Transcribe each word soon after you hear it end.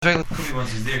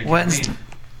Wednesday,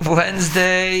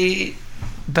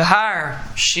 Behar,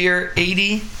 Shiur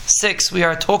 86. We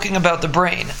are talking about the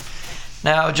brain.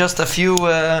 Now, just a few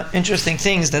interesting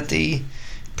things that the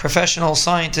professional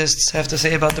scientists have to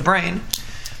say about the brain.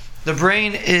 The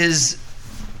brain is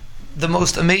the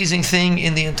most amazing thing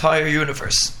in the entire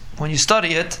universe. When you study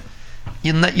it,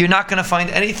 you're not going to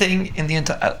find anything in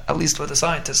the at least what the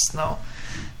scientists know,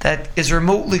 that is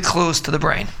remotely close to the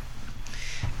brain.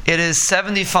 It is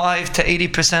 75 to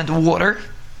 80% water,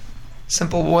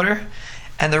 simple water,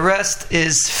 and the rest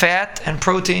is fat and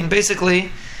protein.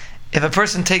 Basically, if a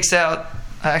person takes out,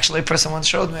 actually a person once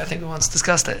showed me, I think we once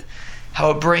discussed it,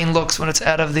 how a brain looks when it's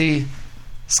out of the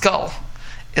skull.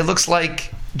 It looks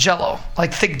like jello,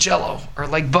 like thick jello, or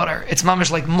like butter. It's mamish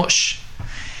like mush.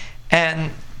 And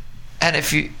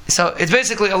so it's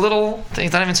basically a little thing,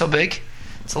 it's not even so big,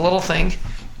 it's a little thing,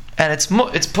 and it's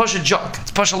pusha junk.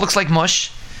 It's pusha looks like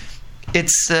mush.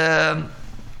 And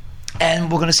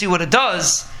we're going to see what it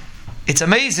does. It's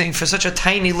amazing for such a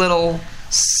tiny little,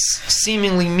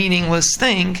 seemingly meaningless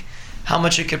thing, how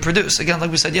much it could produce. Again, like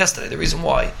we said yesterday, the reason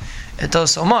why it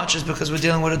does so much is because we're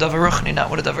dealing with a davar ruchni, not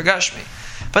with a davar gashmi.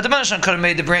 But the Menashan could have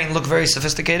made the brain look very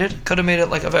sophisticated. Could have made it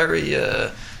like a very,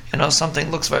 something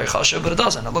looks very chashuv, but it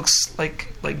doesn't. It looks like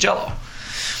jello.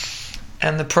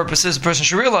 And the purpose is the person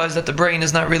should realize that the brain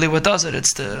is not really what does it.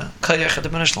 It's the kayach that the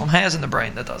Menashan has in the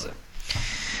brain that does it.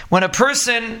 When a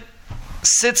person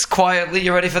sits quietly,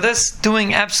 you ready for this?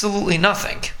 Doing absolutely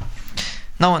nothing.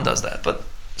 No one does that, but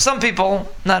some people,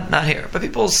 not here, but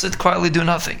people sit quietly, do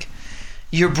nothing.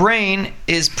 Your brain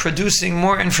is producing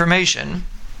more information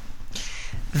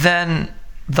than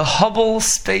the Hubble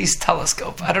Space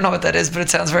Telescope. I don't know what that is, but it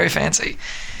sounds very fancy.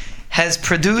 Has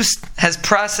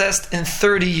processed in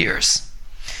 30 years.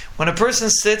 When a person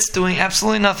sits doing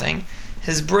absolutely nothing,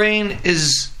 his brain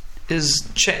is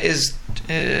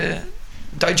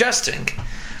digesting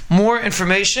more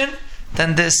information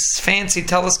than this fancy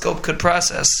telescope could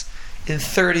process in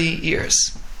 30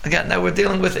 years. Again, now we're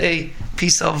dealing with a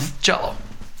piece of jello.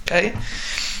 Okay?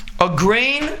 A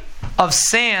grain of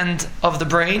sand of the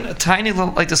brain, a tiny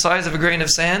little, like the size of a grain of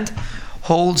sand,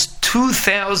 holds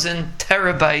 2,000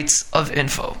 terabytes of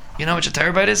info. You know what a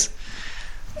terabyte is?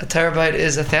 A terabyte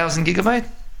is 1,000 gigabyte,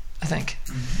 I think.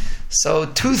 So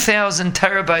 2,000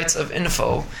 terabytes of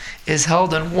info is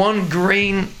held in one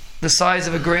grain, the size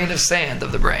of a grain of sand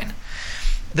of the brain.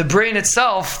 The brain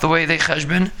itself, the way they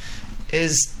cheshbon,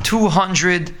 is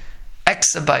 200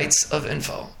 exabytes of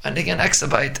info. And again,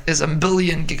 exabyte is 1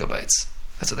 billion gigabytes.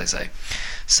 That's what they say.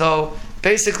 So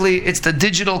basically, it's the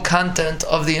digital content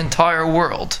of the entire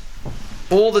world.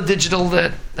 All the digital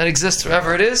that exists,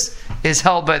 wherever it is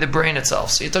held by the brain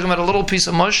itself. So you're talking about a little piece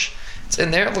of mush. It's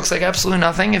in there. It looks like absolutely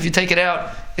nothing. If you take it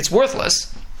out, it's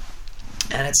worthless.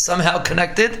 And it's somehow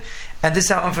connected. And this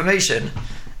is how information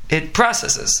it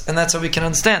processes. And that's how we can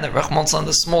understand that Rahman's on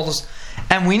the smallest.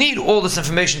 And we need all this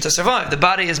information to survive. The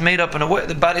body is made up in a way.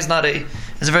 The body is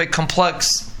it's a very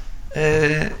complex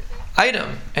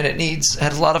item. And it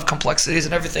has a lot of complexities,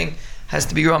 and everything has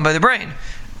to be run by the brain.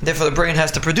 Therefore, the brain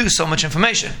has to produce so much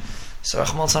information. So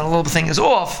Rahman's on a little thing is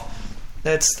off.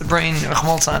 That's the brain, a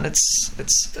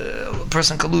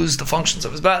person could lose the functions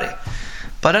of his body.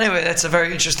 But anyway, that's a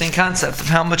very interesting concept of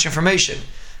how much information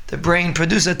the brain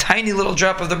produces. A tiny little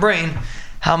drop of the brain,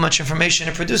 how much information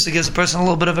it produces. It gives a person a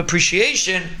little bit of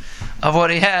appreciation of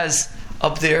what he has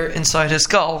up there inside his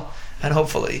skull, and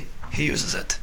hopefully he uses it.